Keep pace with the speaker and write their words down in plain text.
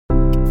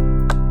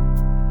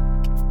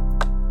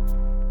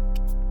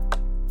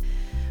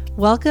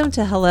Welcome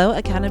to Hello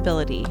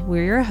Accountability.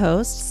 We're your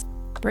hosts,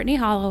 Britni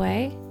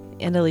Holloway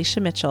and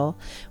Alicia Mitchell.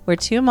 We're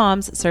two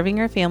moms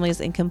serving our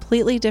families in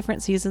completely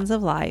different seasons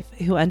of life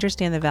who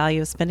understand the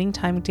value of spending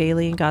time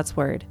daily in God's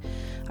Word.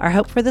 Our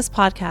hope for this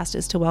podcast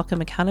is to welcome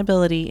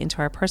accountability into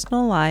our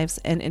personal lives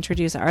and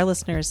introduce our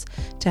listeners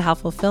to how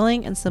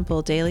fulfilling and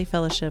simple daily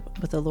fellowship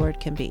with the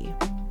Lord can be.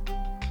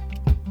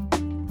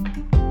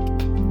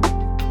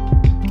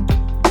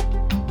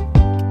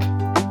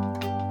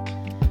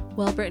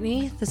 Well,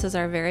 Britni, this is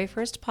our very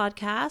first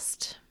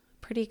podcast.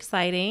 Pretty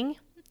exciting.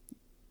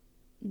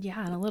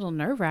 Yeah, and a little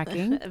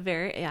nerve-wracking.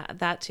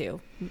 That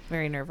too.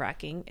 Very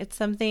nerve-wracking. It's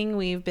something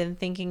we've been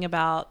thinking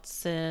about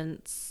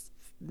since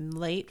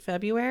late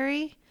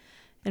February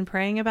and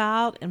praying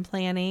about and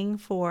planning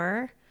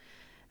for.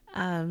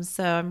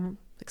 So I'm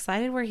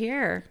excited we're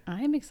here.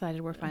 I'm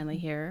excited we're finally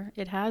here.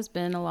 It has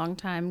been a long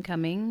time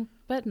coming,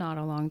 but not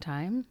a long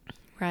time.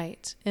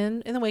 Right.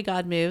 And in the way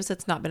God moves,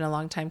 it's not been a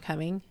long time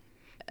coming.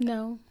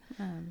 No.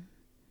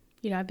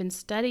 I've been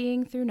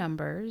studying through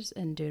Numbers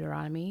and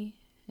Deuteronomy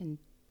and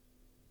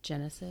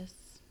Genesis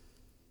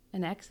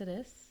and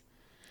Exodus.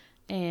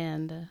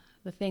 And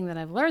the thing that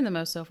I've learned the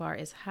most so far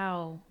is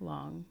how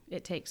long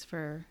it takes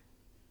for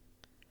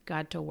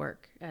God to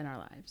work in our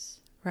lives.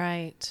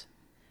 Right.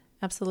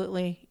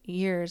 Absolutely.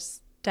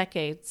 Years,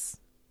 decades.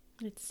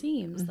 It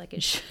seems like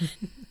it should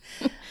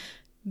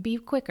be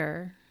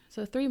quicker.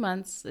 So 3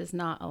 months is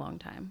not a long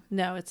time.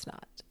 No, it's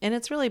not. And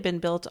it's really been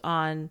built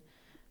on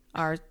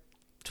our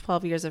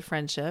 12 years of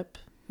friendship,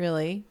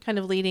 really, kind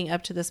of leading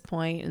up to this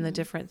point and the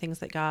different things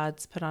that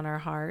God's put on our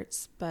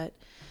hearts. But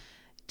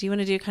do you want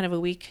to do kind of a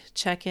week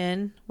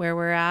check-in where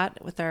we're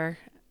at with our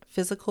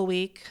physical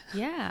week?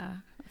 Yeah,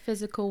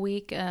 physical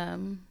week.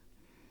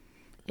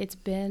 It's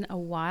been a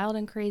wild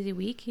and crazy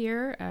week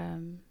here.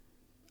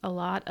 A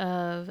lot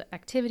of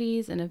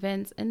activities and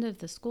events, end of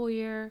the school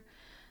year,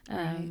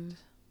 Right.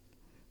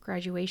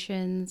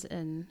 graduations,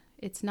 and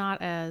it's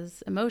not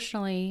as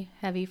emotionally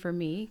heavy for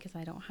me because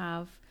I don't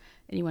have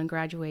anyone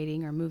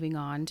graduating or moving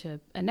on to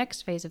a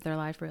next phase of their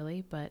life,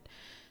 really, but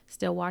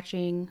still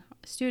watching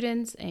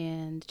students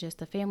and just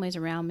the families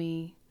around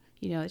me.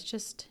 It's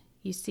just,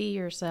 you see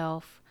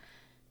yourself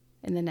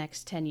in the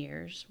next 10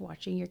 years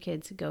watching your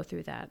kids go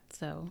through that.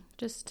 So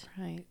just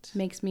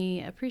makes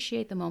me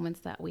appreciate the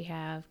moments that we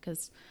have,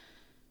 because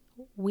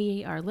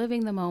we are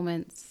living the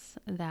moments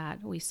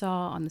that we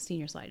saw on the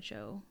senior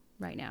slideshow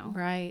right now.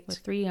 Right. With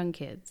 3 young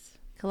kids.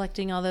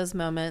 Collecting all those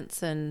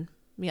moments and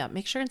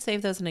make sure and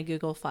save those in a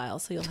Google file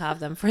so you'll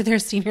have them for their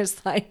senior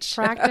slideshow.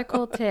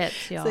 Practical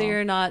tips, y'all. So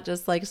you're not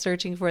just like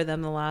searching for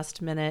them the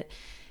last minute.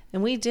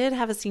 And we did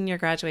have a senior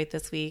graduate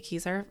this week.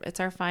 It's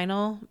our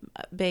final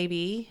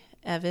baby,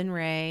 Evan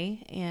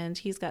Ray, and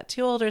he's got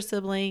 2 older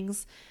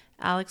siblings,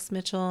 Alex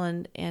Mitchell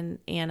and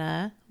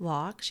Anna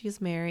Locke. She's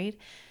married,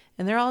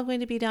 and they're all going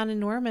to be down in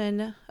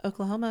Norman,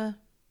 Oklahoma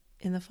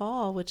in the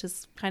fall, which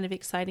is kind of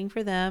exciting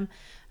for them.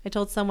 I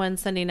told someone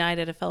Sunday night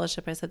at a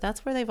fellowship, I said,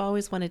 that's where they've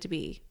always wanted to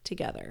be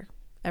together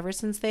ever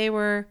since they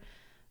were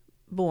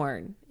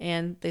born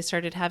and they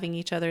started having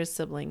each other as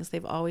siblings.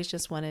 They've always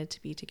just wanted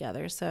to be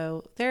together.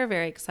 So they're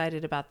very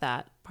excited about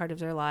that part of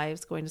their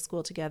lives, going to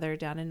school together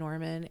down in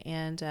Norman.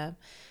 And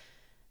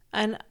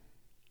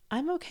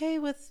I'm okay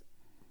with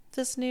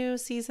this new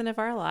season of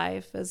our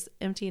life as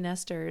empty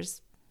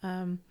nesters.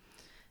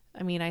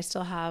 I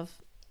still have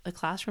a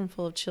classroom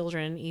full of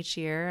children each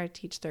year. I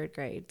teach 3rd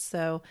grade,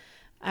 so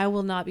I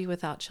will not be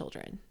without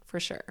children for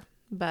sure.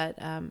 But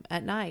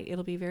at night,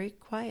 it'll be very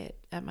quiet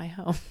at my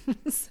home.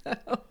 So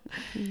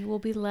You will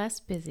be less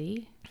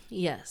busy.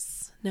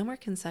 Yes. No more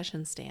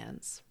concession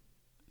stands.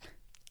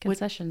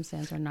 Concession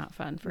stands are not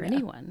fun for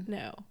anyone.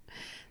 No.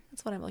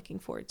 That's what I'm looking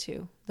forward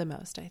to the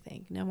most, I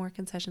think. No more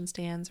concession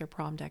stands or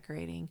prom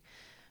decorating.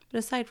 But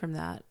aside from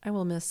that, I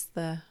will miss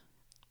the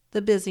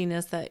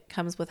busyness that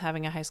comes with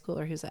having a high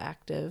schooler who's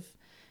active.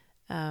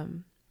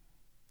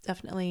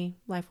 Definitely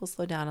life will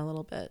slow down a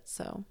little bit.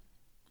 So,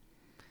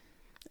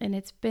 and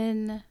it's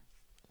been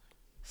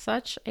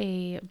such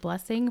a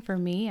blessing for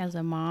me as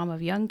a mom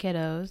of young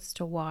kiddos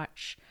to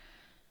watch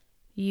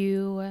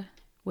you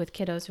with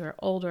kiddos who are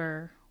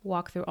older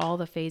walk through all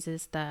the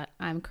phases that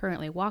I'm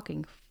currently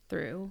walking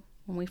through.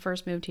 When we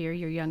first moved here,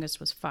 your youngest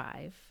was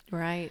 5.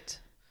 Right.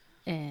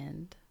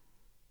 And,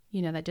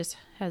 that just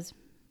has,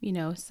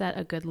 set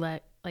a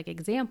good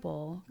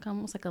example,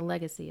 almost like a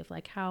legacy of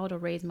like how to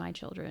raise my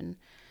children.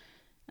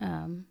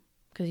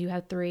 Because you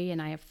have 3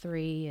 and I have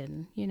 3,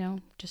 and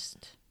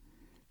just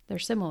they're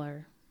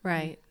similar.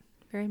 Right.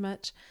 Very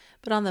much.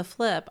 But on the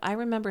flip, I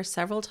remember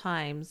several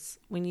times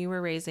when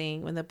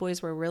the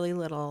boys were really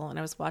little and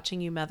I was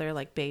watching you mother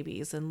like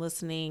babies and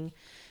listening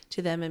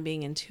to them and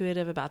being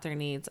intuitive about their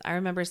needs. I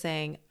remember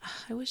saying,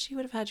 I wish you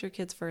would have had your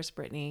kids first,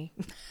 Britni,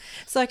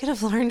 so I could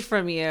have learned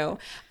from you.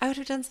 I would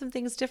have done some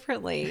things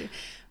differently.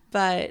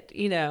 But,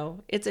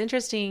 it's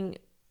interesting.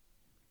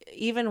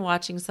 Even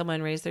watching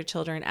someone raise their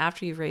children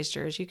after you've raised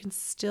yours, you can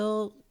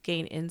still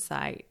gain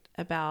insight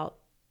about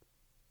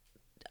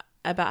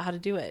how to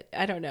do it.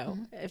 I don't know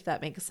if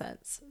that makes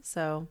sense.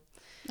 So,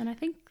 and I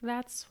think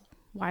that's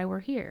why we're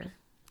here.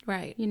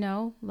 Right. You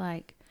know,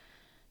 like,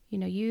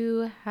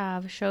 you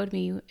have showed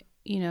me,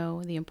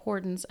 the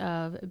importance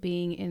of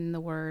being in the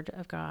Word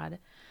of God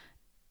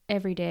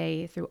every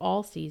day through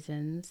all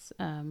seasons.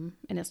 And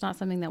it's not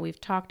something that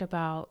we've talked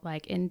about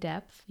like in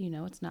depth.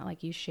 It's not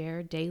like you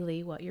share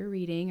daily what you're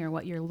reading or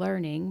what you're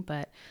learning,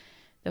 but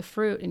the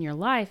fruit in your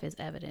life is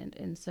evident.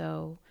 And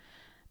so,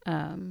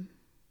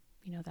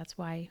 that's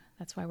why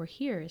we're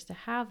here, is to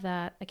have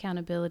that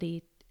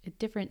accountability at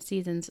different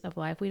seasons of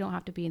life. We don't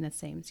have to be in the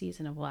same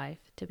season of life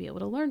to be able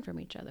to learn from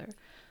each other,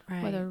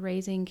 Right. whether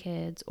raising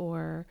kids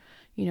or,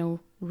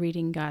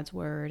 reading God's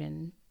word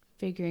and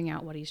figuring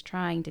out what he's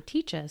trying to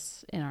teach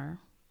us in our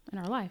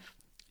life.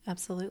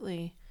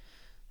 Absolutely.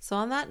 So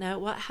on that note,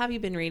 what have you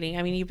been reading?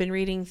 I mean, you've been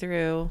reading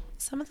through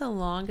some of the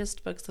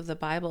longest books of the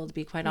Bible, to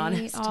be quite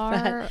honest. They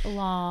are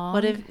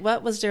long.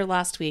 What was your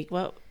last week?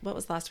 What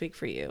was last week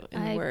for you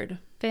in the Word?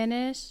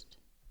 Finished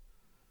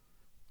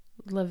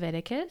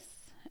Leviticus,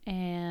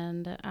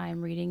 and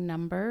I'm reading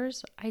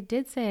Numbers. I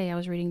did say I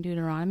was reading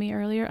Deuteronomy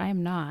earlier. I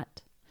am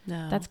not.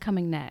 No. That's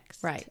coming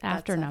next. Right.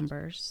 After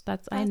Numbers.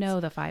 I know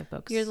the 5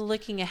 books. You're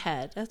looking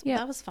ahead.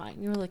 That was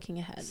fine. You were looking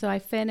ahead. So I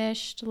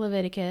finished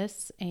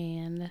Leviticus,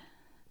 and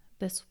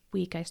this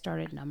week I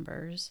started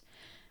Numbers,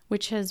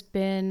 which has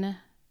been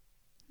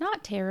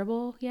not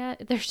terrible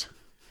yet. There's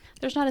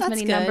not as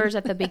many numbers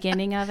at the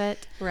beginning of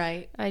it.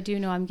 Right. I do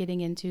know I'm getting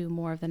into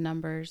more of the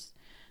numbers.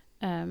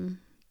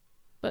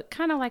 But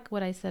kind of like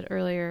what I said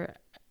earlier,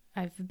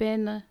 I've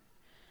been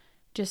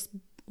just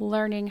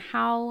learning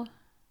how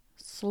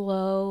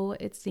slow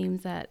it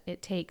seems that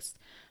it takes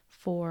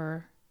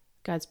for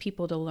God's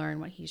people to learn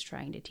what he's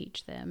trying to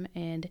teach them.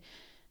 And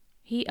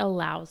he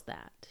allows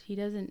that. He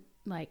doesn't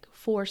like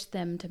force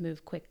them to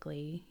move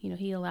quickly.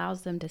 He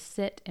allows them to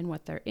sit in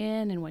what they're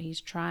in and what he's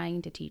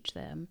trying to teach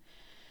them.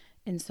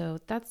 And so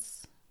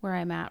that's where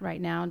I'm at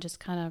right now. Just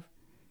kind of,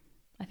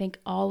 I think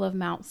all of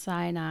Mount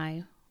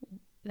Sinai,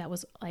 that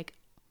was like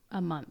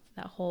a month.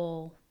 The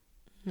whole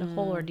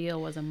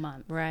ordeal was a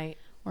month. Right.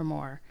 Or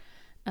more.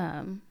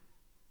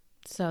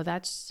 So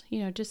that's,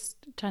 just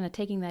kind of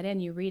taking that in.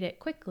 You read it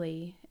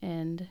quickly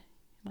and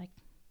like,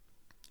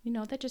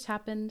 that just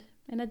happened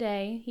in a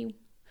day. He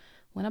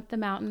went up the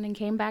mountain and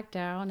came back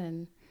down,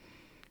 and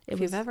if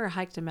you've ever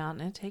hiked a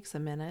mountain, it takes a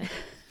minute.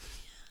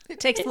 It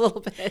takes a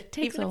little bit. It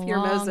takes even a if you're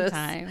long Moses.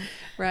 time.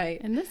 Right.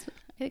 And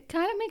it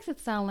kind of makes it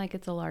sound like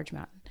it's a large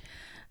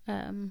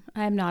mountain.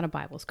 I'm not a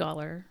Bible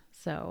scholar,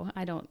 so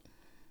I don't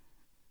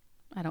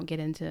get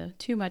into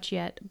too much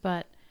yet,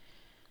 but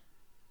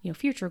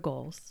future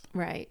goals.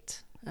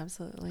 Right.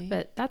 Absolutely.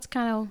 But that's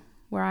kind of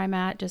where I'm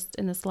at just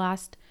in this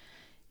last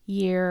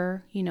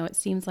year. It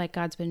seems like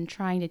God's been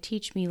trying to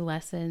teach me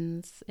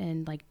lessons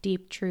and like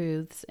deep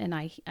truths, and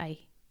I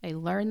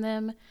learn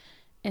them.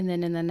 And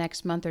then in the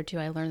next month or two,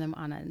 I learn them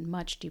on a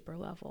much deeper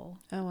level.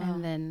 Oh, wow.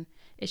 And then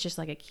it's just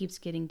like it keeps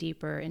getting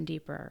deeper and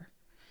deeper.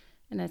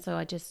 And then so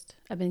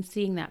I've been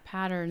seeing that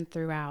pattern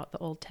throughout the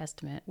Old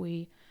Testament.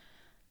 We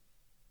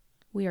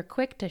are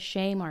quick to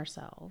shame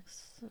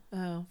ourselves.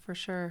 Oh, for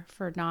sure.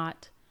 For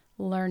not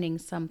learning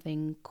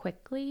something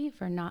quickly,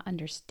 for not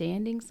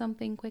understanding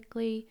something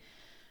quickly,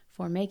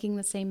 for making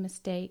the same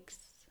mistakes.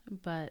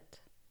 But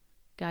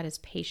God is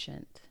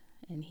patient,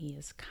 and he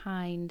is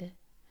kind,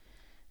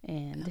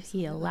 and Absolutely.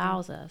 He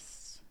allows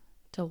us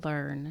to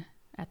learn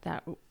at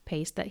that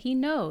pace that he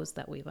knows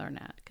that we learn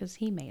at, because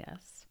he made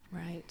us.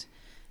 Right.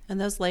 And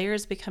those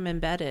layers become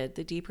embedded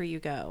the deeper you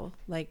go.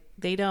 Like,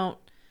 they don't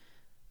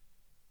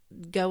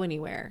go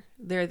anywhere.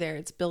 They're there.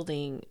 It's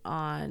building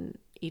on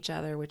each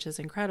other, which is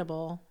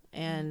incredible.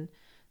 And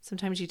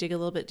sometimes you dig a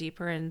little bit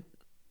deeper and,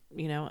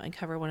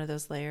 uncover one of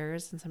those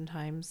layers. And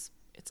sometimes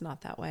it's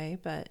not that way,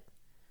 but.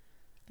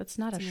 That's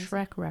not a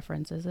Shrek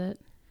reference, is it?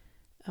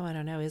 Oh, I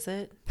don't know. Is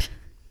it?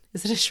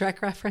 Is it a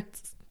Shrek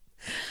reference?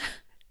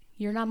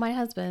 You're not my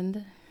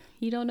husband.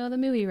 You don't know the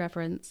movie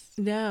reference.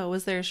 No.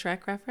 Was there a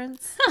Shrek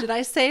reference? Did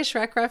I say a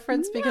Shrek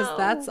reference? No. Because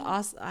that's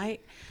awesome. I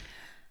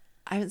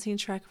haven't seen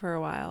Shrek for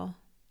a while.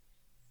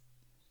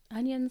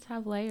 Onions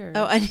have layers.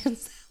 Oh, onions have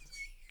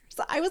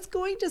layers. I was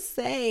going to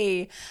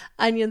say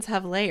onions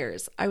have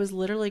layers. I was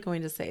literally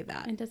going to say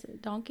that. And does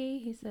it donkey?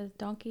 He says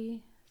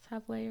donkeys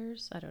have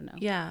layers. I don't know.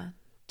 Yeah.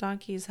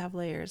 Donkeys have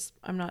layers.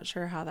 I'm not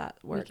sure how that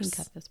works. We can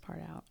cut this part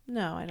out.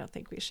 No, I don't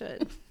think we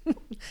should.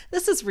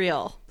 This is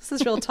real. This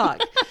is real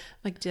talk.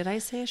 Like, did I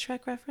say a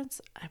Shrek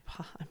reference? I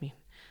mean,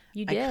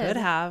 you did. I could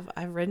have.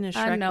 I've ridden a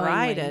Shrek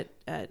ride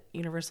at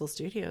Universal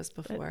Studios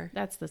before. But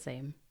that's the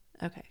same.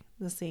 Okay.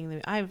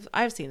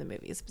 I've seen the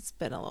movies. It's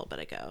been a little bit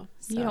ago.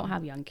 So. You don't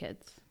have young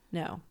kids.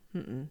 No.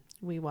 Mm-mm.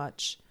 We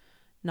watch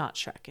not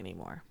Shrek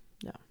anymore.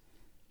 No.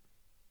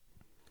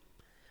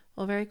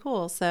 Well, very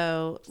cool.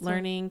 So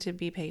learning to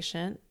be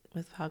patient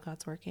with how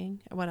God's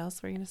working. What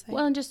else were you going to say?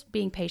 Well, and just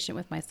being patient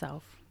with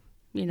myself.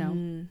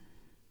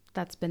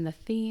 That's been the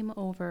theme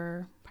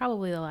over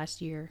probably the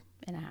last year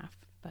and a half.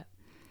 But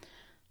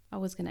I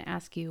was going to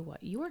ask you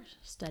what you're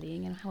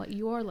studying and what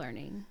you're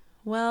learning.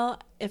 Well,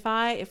 if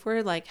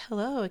we're like,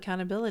 hello,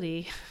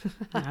 accountability.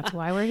 That's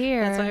why we're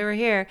here. That's why we're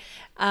here.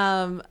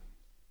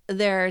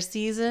 there are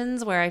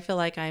seasons where I feel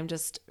like I'm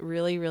just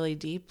really, really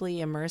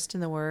deeply immersed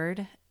in the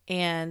Word.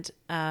 And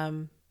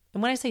when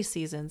I say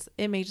seasons,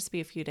 it may just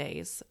be a few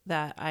days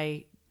that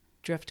I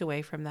drift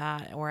away from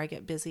that, or I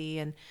get busy.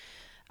 And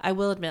I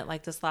will admit,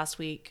 like this last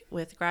week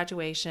with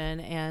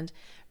graduation and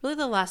really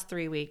the last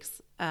 3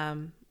 weeks,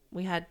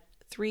 we had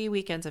 3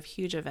 weekends of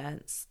huge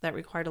events that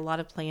required a lot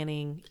of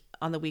planning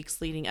on the weeks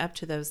leading up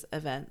to those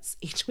events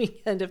each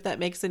weekend, if that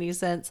makes any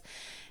sense.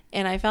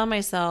 And I found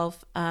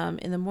myself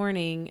in the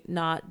morning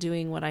not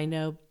doing what I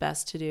know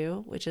best to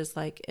do, which is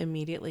like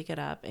immediately get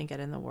up and get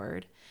in the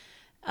Word.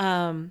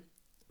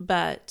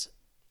 But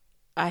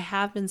I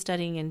have been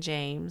studying in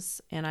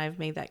James, and I've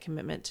made that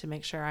commitment to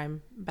make sure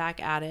I'm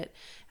back at it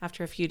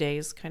after a few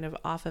days kind of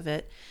off of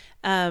it.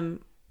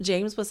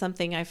 James was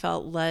something I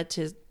felt led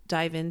to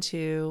dive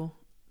into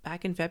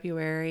back in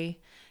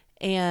February.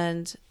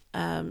 And,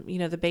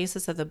 the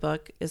basis of the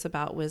book is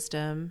about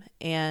wisdom.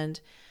 And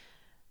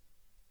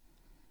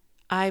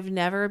I've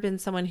never been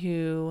someone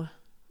who,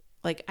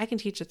 like, I can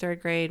teach a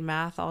third grade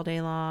math all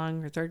day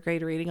long or third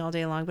grade reading all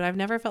day long, but I've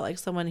never felt like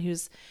someone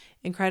who's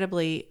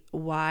incredibly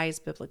wise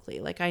biblically.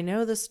 Like, I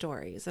know the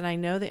stories and I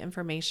know the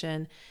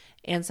information,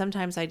 and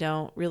sometimes I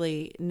don't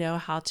really know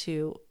how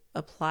to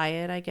apply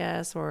it, I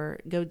guess, or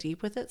go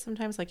deep with it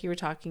sometimes, like you were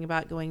talking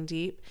about going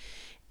deep.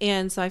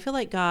 And so I feel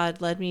like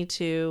God led me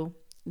to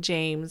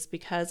James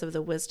because of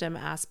the wisdom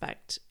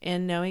aspect,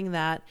 and knowing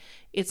that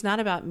it's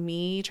not about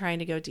me trying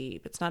to go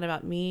deep. It's not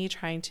about me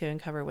trying to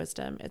uncover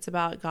wisdom. It's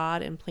about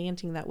God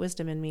implanting that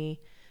wisdom in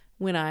me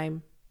when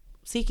I'm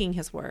seeking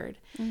his word.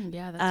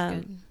 Yeah, that's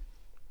good.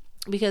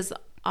 Because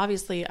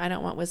obviously I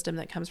don't want wisdom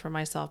that comes from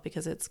myself,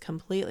 because it's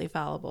completely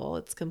fallible.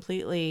 It's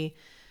completely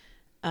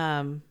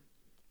not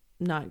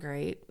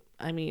great.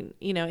 I mean,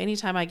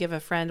 anytime I give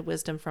a friend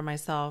wisdom from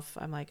myself,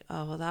 I'm like,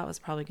 oh, well, that was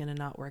probably going to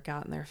not work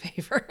out in their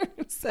favor.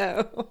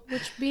 So,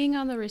 which, being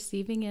on the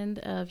receiving end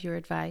of your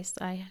advice,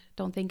 I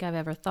don't think I've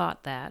ever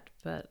thought that,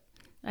 but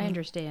I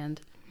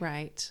understand.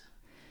 Right.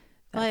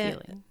 That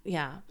feeling.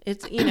 Yeah.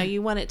 It's,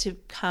 you want it to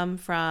come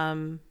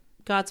from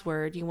God's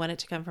word. You want it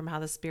to come from how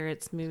the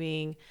Spirit's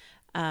moving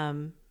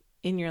in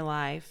your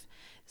life.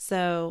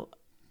 So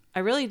I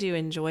really do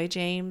enjoy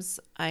James.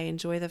 I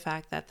enjoy the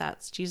fact that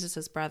that's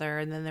Jesus's brother.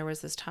 And then there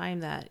was this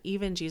time that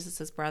even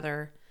Jesus's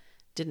brother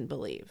didn't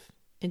believe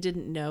and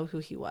didn't know who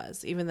he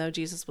was, even though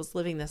Jesus was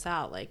living this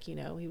out. Like, he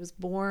was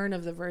born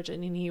of the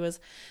virgin and he was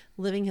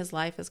living his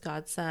life as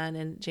God's son.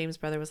 And James'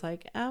 brother was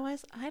like, oh,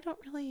 I don't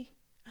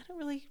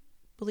really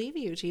believe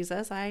you,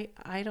 Jesus. I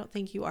don't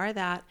think you are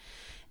that.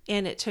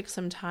 And it took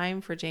some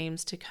time for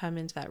James to come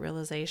into that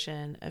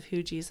realization of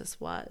who Jesus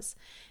was.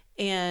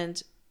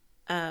 And,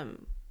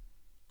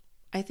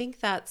 I think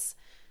that's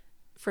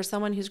for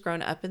someone who's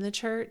grown up in the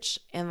church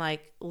and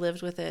like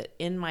lived with it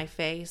in my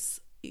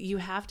face. You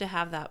have to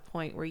have that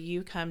point where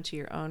you come to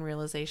your own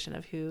realization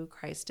of who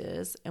Christ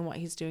is and what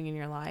he's doing in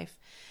your life.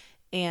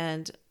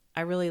 And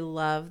I really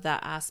love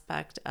that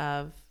aspect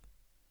of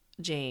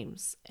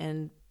James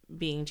and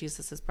being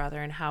Jesus's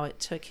brother, and how it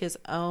took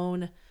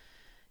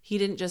he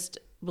didn't just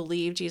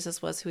believe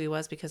Jesus was who he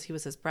was because he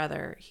was his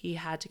brother. He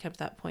had to come to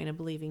that point of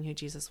believing who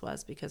Jesus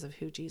was because of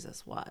who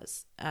Jesus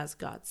was as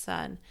God's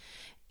son.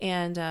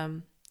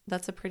 And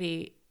that's a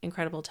pretty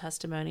incredible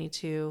testimony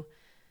to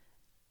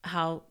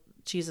how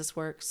Jesus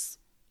works,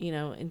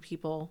 in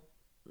people,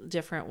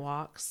 different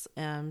walks,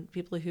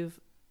 people who've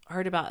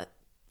heard about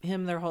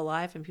him their whole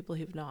life and people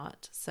who've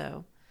not.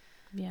 So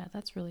yeah,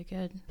 that's really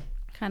good.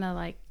 Kind of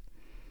like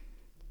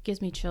gives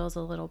me chills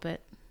a little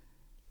bit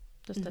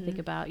just to think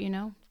about,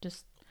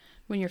 just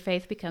when your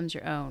faith becomes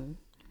your own.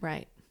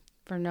 Right.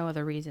 For no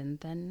other reason,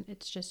 then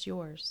it's just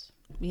yours.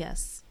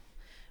 Yes.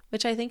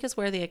 Which I think is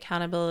where the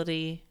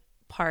accountability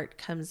part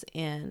comes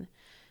in,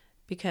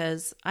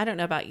 because I don't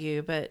know about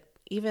you, but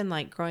even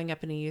like growing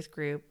up in a youth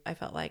group, I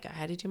felt like I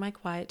had to do my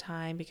quiet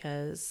time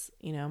because,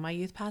 my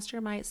youth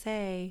pastor might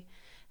say,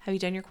 have you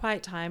done your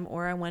quiet time?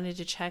 Or I wanted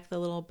to check the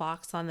little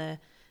box on the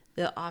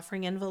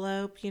offering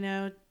envelope, do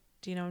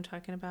you know what I'm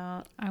talking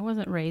about? I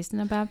wasn't raised in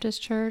a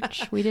Baptist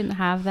church. We didn't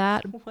have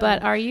that,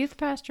 but our youth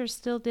pastor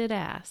still did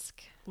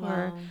ask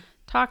or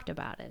talked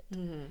about it.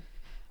 Mm-hmm.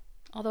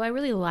 Although I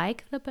really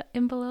like the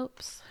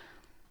envelopes.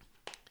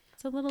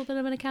 It's a little bit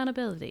of an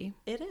accountability.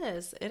 It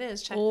is.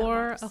 Check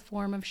or a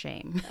form of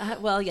shame.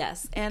 Well,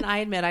 yes. And I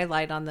admit I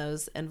lied on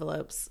those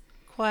envelopes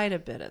quite a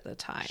bit at the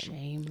time.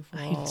 Shameful.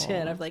 I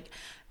did. I'm like,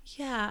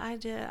 yeah, I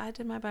did. I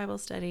did my Bible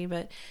study.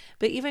 But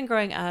even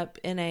growing up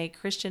in a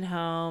Christian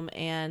home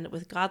and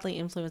with godly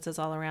influences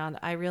all around,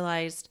 I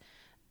realized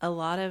a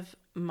lot of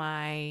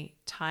my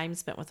time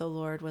spent with the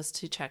Lord was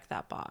to check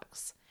that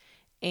box.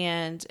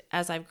 And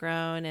as I've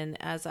grown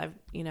and as I've,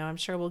 I'm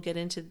sure we'll get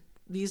into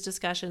these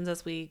discussions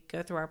as we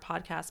go through our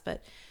podcast,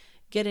 but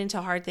get into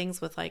hard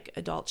things with like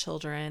adult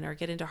children or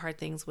get into hard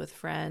things with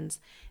friends,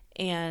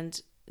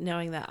 and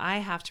knowing that I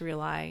have to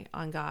rely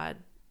on God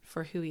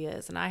for who he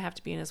is, and I have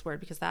to be in his word,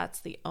 because that's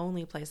the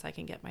only place I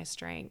can get my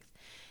strength.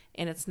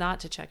 And it's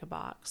not to check a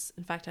box.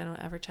 In fact, I don't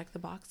ever check the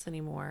box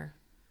anymore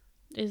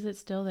Is it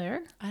still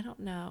there? I don't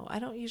know. I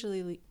don't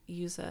usually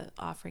use a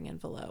offering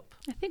envelope.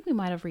 I think we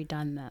might have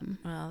redone them.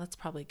 Well, that's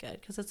probably good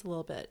because it's a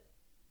little bit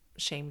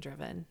shame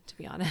driven, to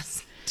be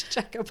honest, to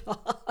check a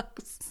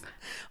box.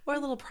 Or a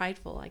little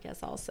prideful, I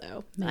guess,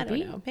 also. Maybe. I don't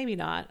know. Maybe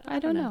not. I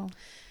don't know.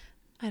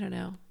 I don't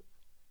know.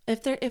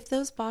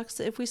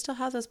 If we still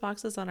have those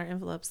boxes on our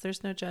envelopes,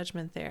 there's no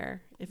judgment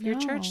there. If your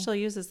church still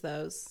uses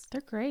those,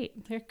 they're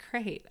great. They're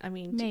great. I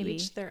mean, maybe. To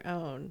each their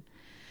own.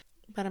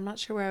 But I'm not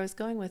sure where I was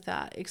going with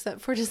that,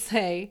 except for to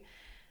say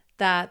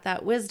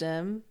that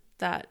wisdom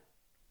that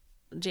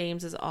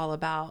James is all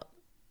about,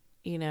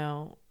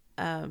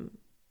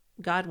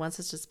 God wants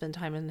us to spend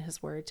time in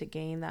his word to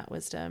gain that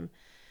wisdom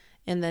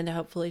and then to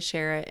hopefully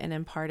share it and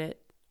impart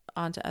it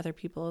onto other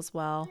people as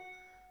well.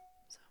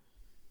 So.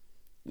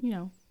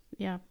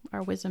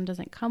 Our wisdom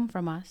doesn't come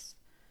from us.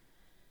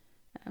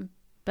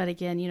 But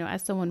again,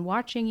 as someone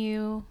watching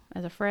you,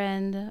 as a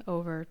friend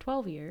over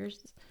 12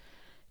 years,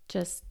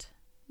 just,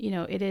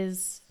 it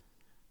is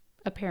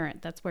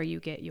apparent that's where you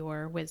get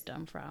your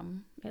wisdom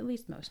from, at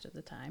least most of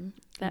the time,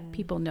 that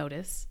people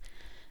notice.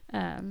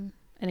 And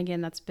again,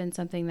 that's been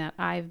something that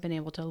I've been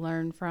able to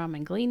learn from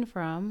and glean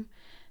from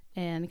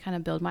and kind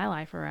of build my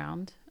life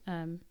around.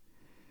 And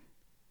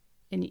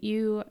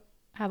you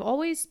have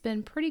always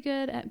been pretty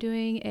good at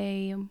doing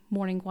a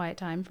morning quiet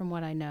time from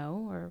what I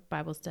know, or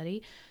Bible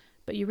study,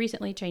 but you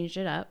recently changed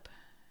it up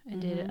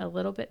and did it a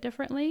little bit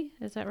differently.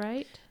 Is that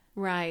right?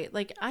 Right.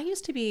 Like I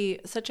used to be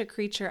such a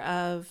creature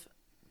of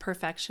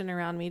perfection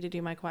around me to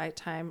do my quiet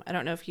time. I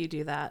don't know if you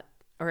do that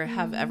or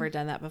have ever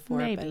done that before,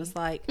 Maybe. But it was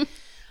like,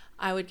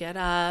 I would get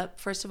up.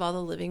 First of all,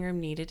 the living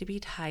room needed to be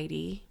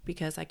tidy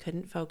because I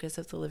couldn't focus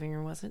if the living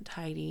room wasn't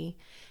tidy.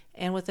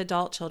 And with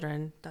adult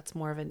children, that's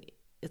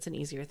it's an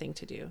easier thing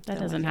to do. That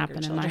doesn't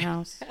happen in my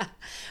house.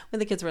 When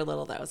the kids were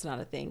little, that was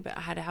not a thing, but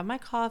I had to have my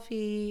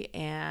coffee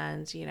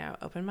and,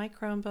 open my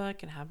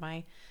Chromebook and have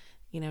my,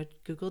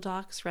 Google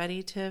Docs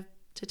ready to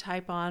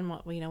type on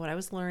what I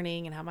was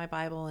learning and have my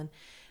Bible.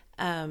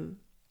 And,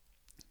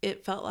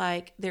 it felt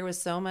like there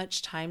was so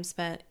much time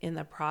spent in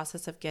the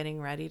process of getting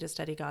ready to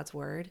study God's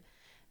word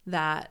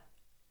that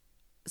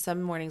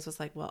some mornings was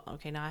like, well,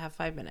 okay, now I have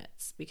 5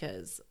 minutes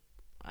because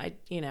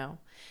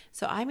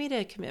so I made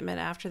a commitment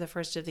after the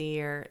first of the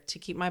year to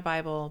keep my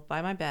Bible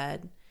by my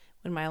bed.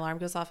 When my alarm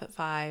goes off at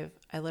 5,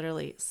 I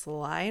literally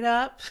slide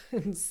up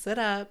and sit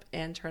up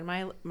and turn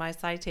my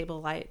side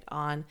table light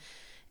on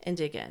and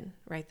dig in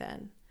right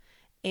then.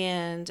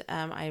 And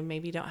I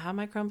maybe don't have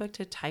my Chromebook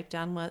to type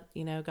down what,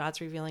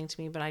 God's revealing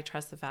to me, but I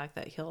trust the fact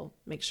that he'll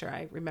make sure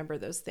I remember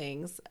those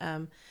things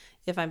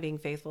if I'm being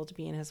faithful to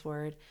be in his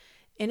word.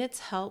 And it's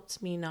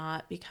helped me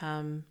not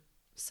become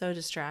so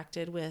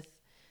distracted with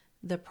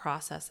the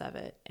process of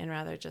it and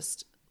rather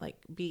just like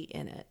be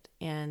in it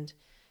and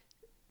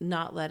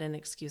not let an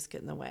excuse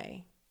get in the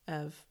way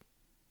of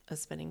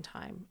spending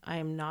time. I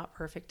am not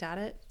perfect at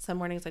it. Some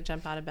mornings I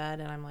jump out of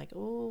bed and I'm like,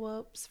 oh,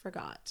 whoops,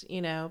 forgot,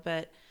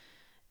 but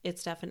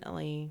it's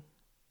definitely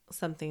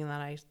something that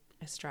I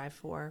strive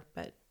for,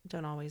 but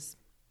don't always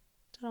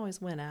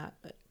win at,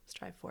 but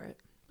strive for it.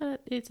 But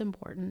it's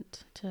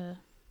important to,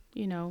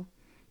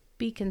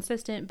 be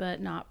consistent, but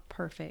not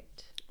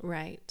perfect.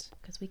 Right.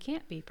 Because we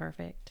can't be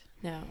perfect.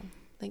 No.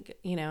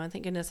 And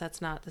thank goodness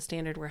that's not the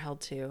standard we're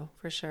held to,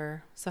 for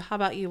sure. So how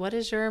about you? What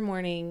does your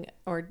morning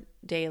or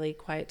daily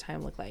quiet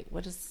time look like?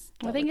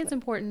 I think it's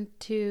important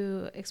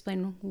to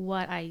explain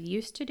what I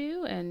used to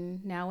do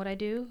and now what I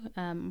do.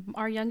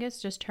 Our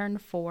youngest just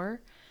turned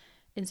 4.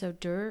 And so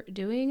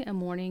doing a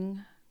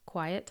morning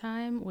quiet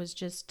time was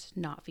just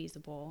not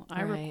feasible.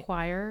 I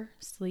require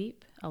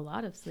sleep, a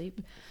lot of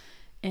sleep.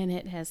 And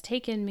it has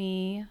taken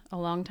me a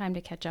long time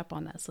to catch up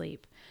on that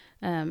sleep.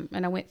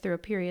 And I went through a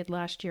period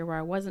last year where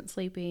I wasn't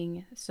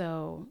sleeping.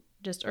 So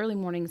just early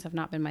mornings have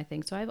not been my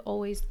thing. So I've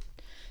always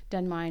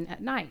done mine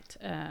at night,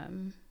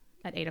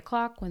 at 8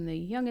 o'clock when the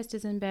youngest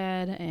is in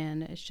bed.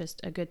 And it's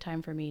just a good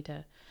time for me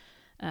to,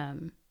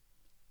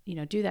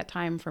 do that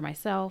time for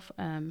myself.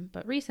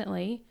 But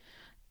recently,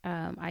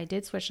 I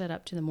did switch that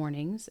up to the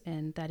mornings.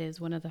 And that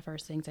is one of the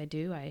first things I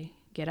do. I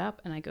get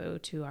up and I go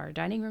to our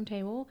dining room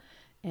table.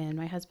 And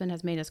my husband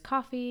has made us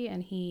coffee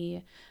and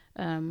he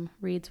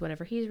reads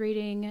whatever he's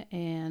reading.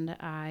 And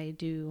I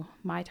do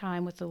my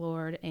time with the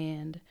Lord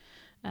and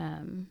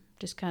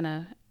just kind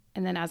of,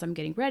 and then as I'm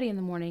getting ready in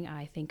the morning,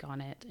 I think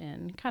on it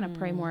and kind of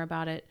pray more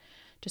about it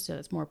just so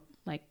it's more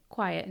like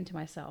quiet into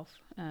myself.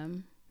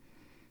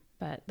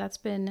 But that's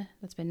been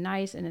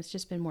nice. And it's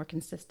just been more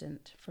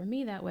consistent for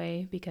me that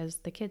way because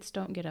the kids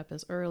don't get up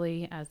as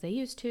early as they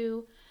used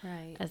to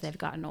as they've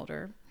gotten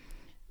older.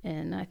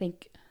 And I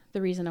think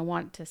the reason I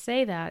want to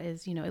say that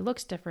is, it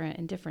looks different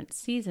in different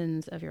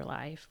seasons of your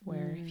life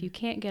where if you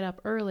can't get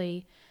up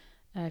early,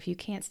 if you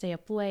can't stay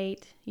up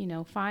late,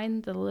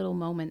 find the little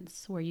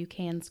moments where you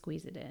can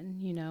squeeze it in,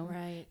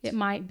 Right. It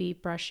might be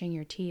brushing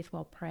your teeth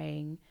while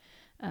praying.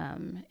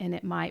 And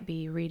it might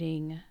be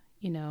reading,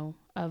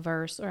 a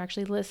verse or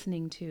actually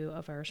listening to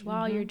a verse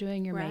while you're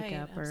doing your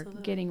makeup or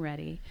getting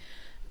ready.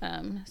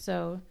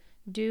 So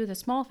do the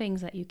small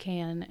things that you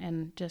can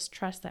and just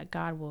trust that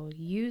God will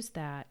use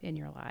that in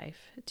your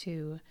life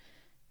to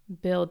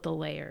build the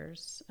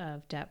layers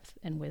of depth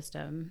and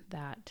wisdom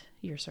that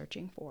you're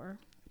searching for.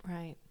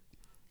 Right.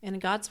 And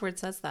God's word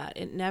says that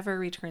it never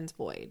returns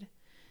void.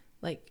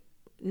 Like,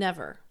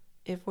 never.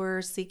 If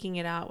we're seeking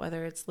it out,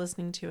 whether it's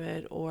listening to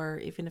it or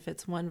even if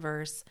it's one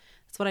verse,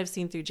 it's what I've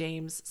seen through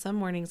James. Some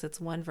mornings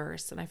it's one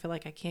verse and I feel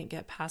like I can't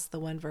get past the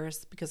one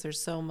verse because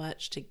there's so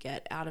much to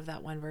get out of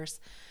that one verse.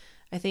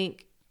 I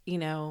think,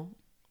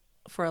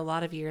 for a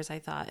lot of years I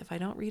thought if I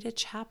don't read a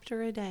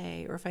chapter a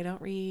day or if I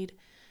don't read,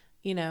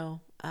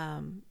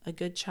 a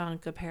good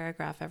chunk, a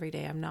paragraph every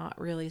day, I'm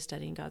not really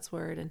studying God's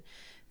word. And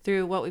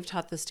through what we've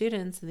taught the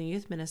students in the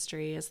youth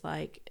ministry is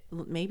like,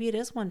 maybe it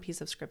is one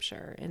piece of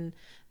scripture and,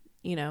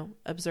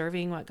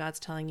 observing what God's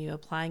telling you,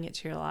 applying it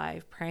to your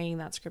life, praying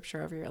that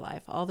scripture over your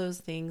life. All those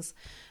things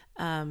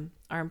are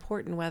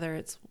important, whether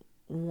it's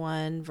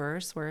one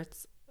verse or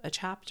it's a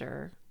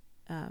chapter.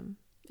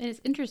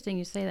 It's interesting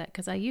you say that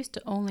because I used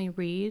to only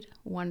read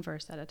one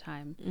verse at a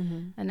time.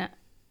 Mm-hmm. And that,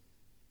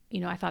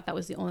 I thought that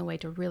was the only way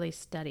to really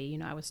study.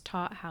 I was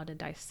taught how to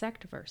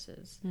dissect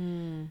verses.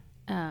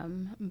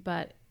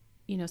 But,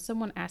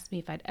 someone asked me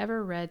if I'd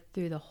ever read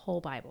through the whole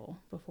Bible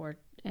before,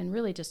 and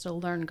really just to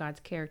learn God's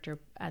character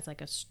as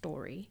like a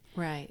story.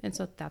 Right. And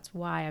so that's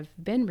why I've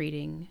been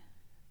reading,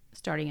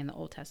 starting in the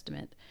Old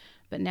Testament.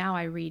 But now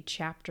I read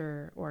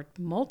chapter or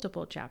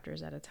multiple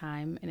chapters at a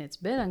time, and it's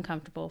been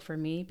uncomfortable for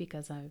me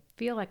because I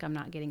feel like I'm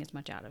not getting as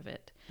much out of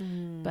it.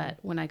 But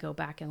when I go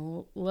back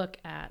and look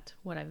at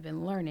what I've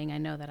been learning, I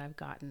know that I've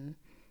gotten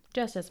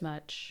just as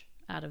much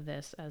out of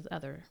this as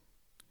other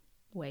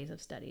ways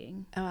of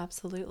studying. Oh,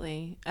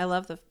 absolutely. I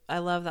love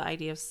the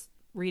idea of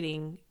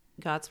reading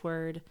God's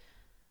word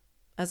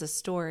as a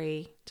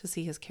story to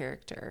see his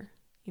character.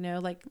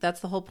 Like that's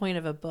the whole point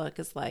of a book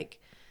is like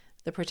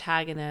the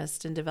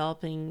protagonist and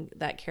developing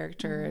that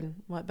character.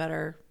 And what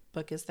better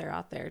book is there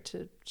out there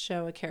to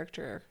show a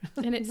character?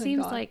 And it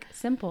seems like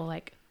simple,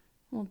 like,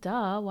 well,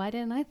 duh, why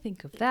didn't I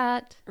think of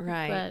that?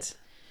 Right. But,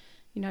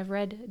 I've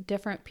read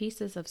different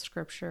pieces of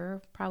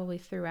scripture probably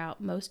throughout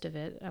most of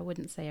it. I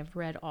wouldn't say I've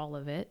read all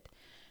of it,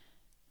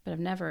 but I've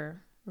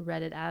never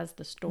read it as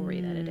the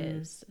story that it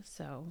is.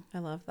 So I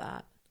love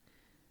that.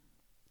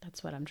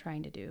 That's what I'm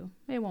trying to do.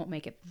 It won't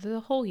make it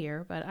the whole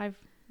year, but I've,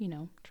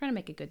 trying to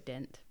make a good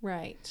dent.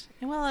 Right.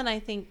 And I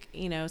think,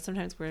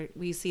 sometimes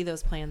we see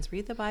those plans,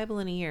 read the Bible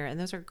in a year, and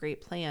those are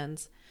great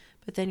plans.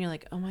 But then you're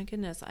like, oh my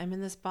goodness, I'm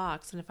in this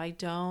box. And if I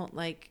don't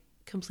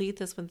complete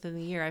this within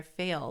the year, I've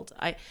failed.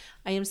 I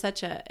am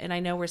and I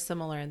know we're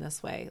similar in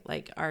this way.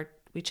 Like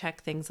we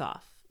check things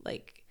off.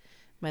 Like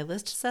my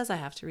list says I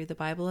have to read the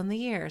Bible in the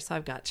year. So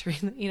I've got to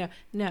read,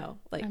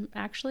 I'm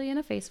actually in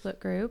a Facebook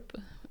group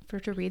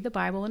to read the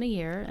Bible in a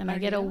year, and I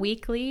get a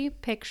weekly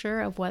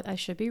picture of what I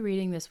should be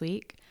reading this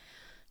week,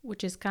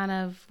 which is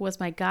was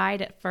my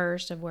guide at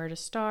first of where to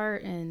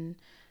start, and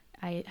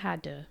I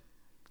had to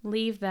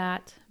leave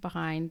that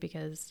behind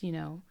because,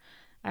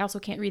 I also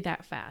can't read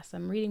that fast.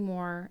 I'm reading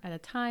more at a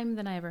time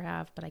than I ever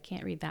have, but I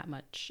can't read that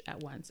much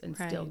at once and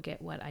still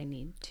get what I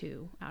need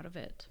to out of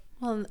it.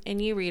 Well,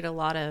 and you read a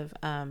lot of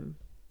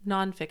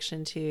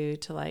nonfiction too,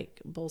 to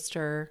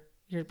bolster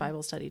your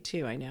Bible study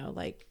too. I know,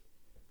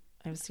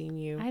 I've seen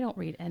you. I don't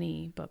read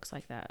any books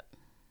like that.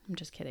 I'm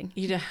just kidding.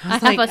 You do. I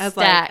have a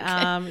stack.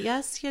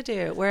 Yes, you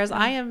do. Whereas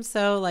I am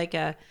so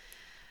I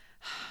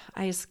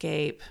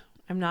escape.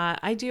 I'm not.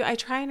 I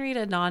try and read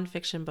a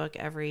nonfiction book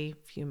every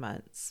few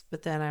months,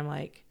 but then I'm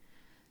like,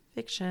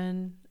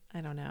 fiction. I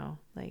don't know.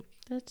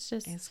 That's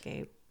just I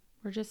escape.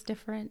 We're just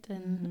different,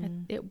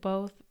 and they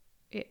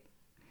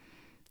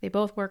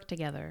both work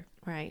together.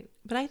 Right.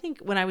 But I think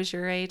when I was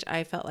your age,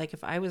 I felt like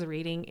if I was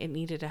reading, it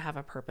needed to have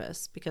a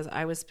purpose because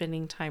I was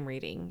spending time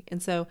reading.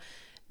 And so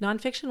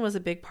nonfiction was a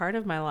big part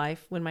of my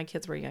life when my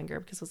kids were younger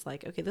because it was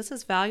like, okay, this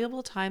is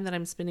valuable time that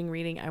I'm spending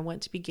reading. I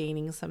want to be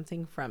gaining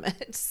something from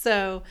it.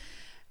 So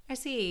I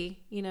see,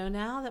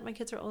 now that my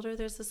kids are older,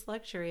 there's this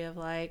luxury of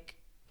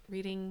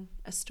reading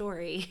a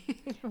story.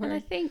 And I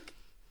think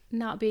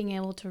not being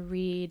able to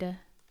read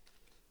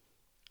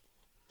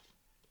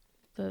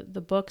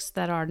the books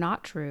that are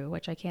not true,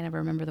 which I can't ever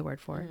remember the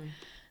word for.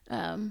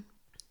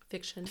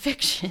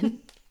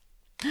 Fiction.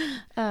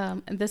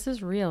 And this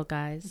is real,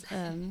 guys.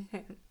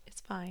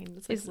 It's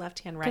fine. It's left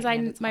hand, right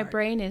hand. Because my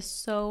brain is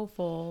so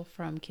full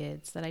from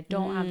kids that I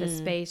don't have the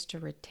space to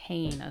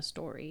retain a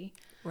story.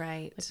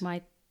 Right.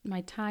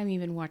 My time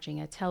even watching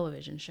a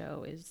television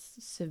show is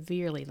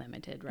severely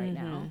limited right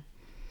now.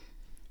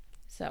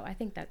 So I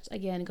think that,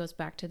 again, goes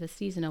back to the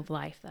season of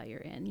life that you're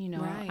in.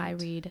 Right. I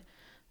read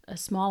a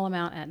small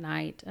amount at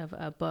night of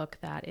a book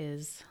that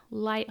is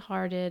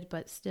lighthearted,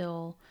 but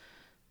still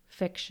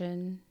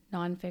nonfiction.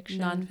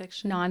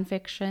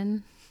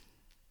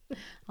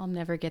 I'll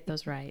never get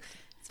those right.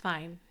 It's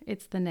fine.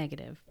 It's the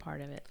negative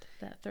part of it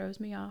that throws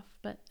me off.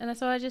 And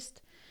so I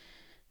just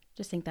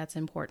think that's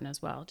important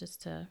as well.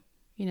 Just to,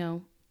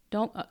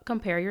 don't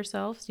compare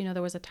yourselves.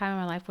 There was a time in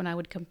my life when I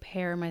would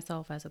compare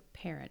myself as a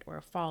parent or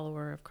a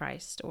follower of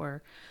Christ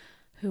or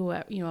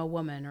a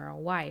woman or a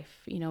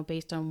wife,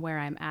 based on where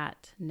I'm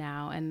at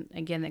now. And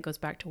again, that goes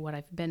back to what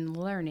I've been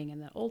learning in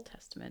the Old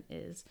Testament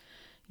is,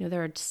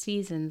 there are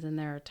seasons and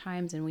there are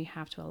times, and we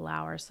have to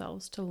allow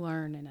ourselves to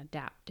learn and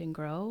adapt and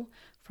grow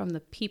from the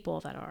people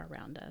that are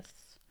around us.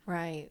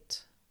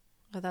 Right.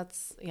 Well,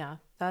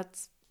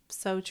 that's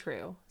so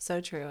true. So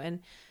true.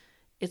 And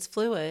it's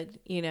fluid,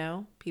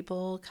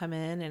 people come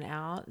in and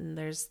out, and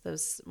there's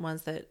those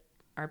ones that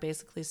are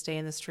basically stay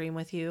in the stream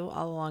with you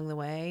all along the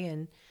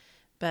way.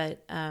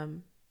 But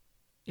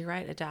you're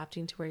right,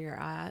 adapting to where you're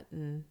at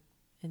and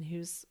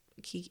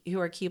who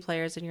are key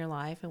players in your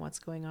life and what's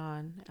going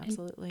on.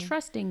 Absolutely. And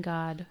trusting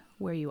God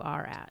where you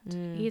are at.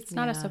 It's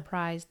not a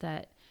surprise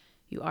that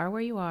you are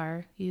where you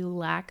are. You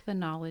lack the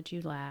knowledge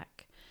you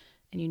lack,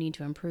 and you need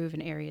to improve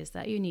in areas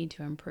that you need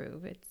to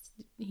improve.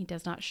 He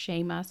does not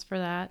shame us for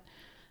that.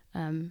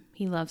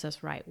 He loves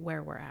us right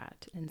where we're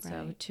at. And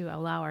so to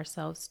allow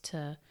ourselves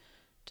to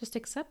just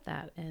accept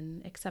that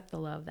and accept the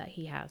love that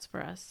he has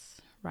for us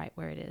right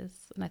where it is.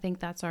 And I think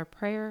that's our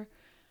prayer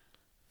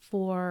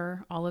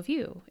for all of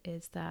you,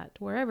 is that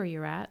wherever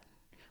you're at,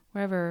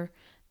 wherever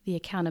the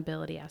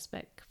accountability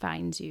aspect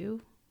finds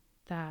you,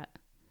 that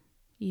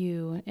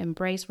you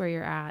embrace where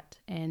you're at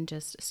and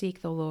just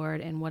seek the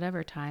Lord in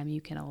whatever time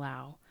you can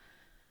allow.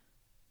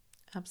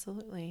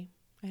 Absolutely.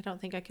 I don't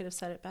think I could have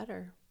said it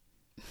better.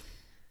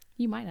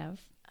 You might have.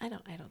 I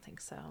don't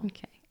think so.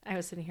 Okay. I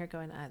was sitting here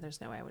going,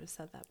 there's no way I would have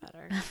said that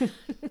better.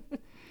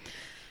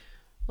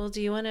 Well,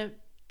 do you want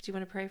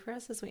to pray for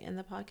us as we end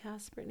the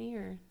podcast, Britni,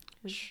 or?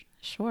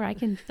 Sure, I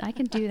can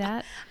do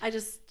that.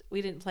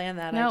 We didn't plan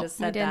that. No, I just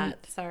said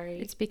that. Sorry.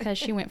 It's because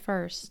she went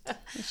first.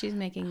 She's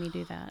making me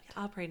do that.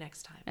 I'll pray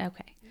next time.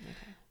 Okay.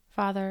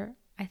 Father,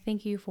 I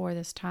thank you for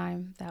this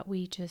time that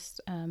we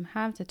just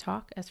have to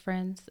talk as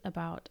friends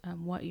about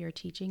what you're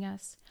teaching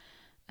us.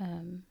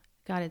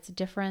 God, it's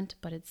different,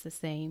 but it's the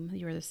same.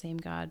 You're the same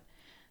God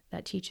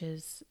that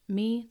teaches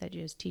me, that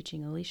is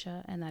teaching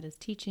Alicia, and that is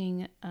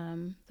teaching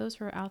those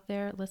who are out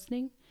there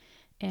listening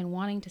and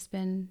wanting to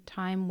spend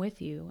time with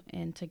you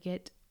and to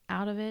get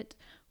out of it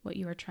what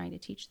you are trying to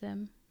teach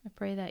them. I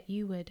pray that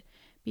you would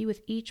be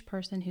with each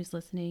person who's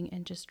listening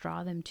and just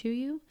draw them to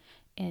you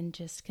and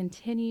just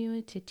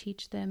continue to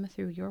teach them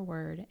through your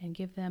word and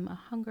give them a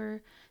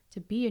hunger to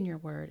be in your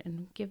word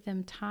and give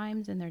them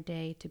times in their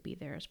day to be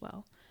there as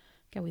well.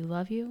 God, we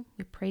love you.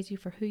 We praise you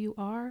for who you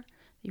are.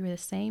 You are the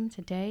same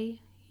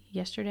today,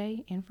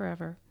 yesterday, and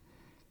forever.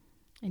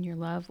 And your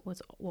love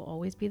will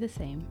always be the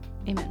same.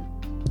 Amen.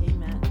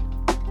 Amen.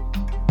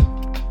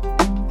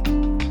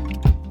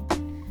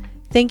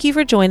 Thank you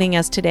for joining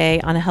us today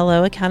on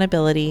Hello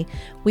Accountability.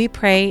 We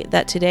pray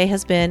that today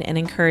has been an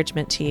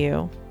encouragement to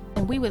you.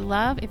 And we would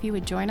love if you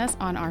would join us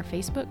on our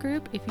Facebook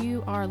group if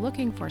you are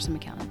looking for some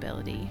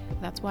accountability.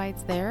 That's why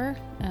it's there,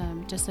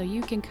 just so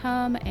you can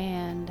come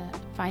and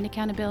find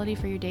accountability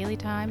for your daily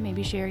time,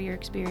 maybe share your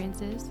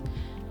experiences,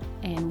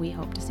 and we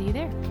hope to see you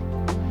there.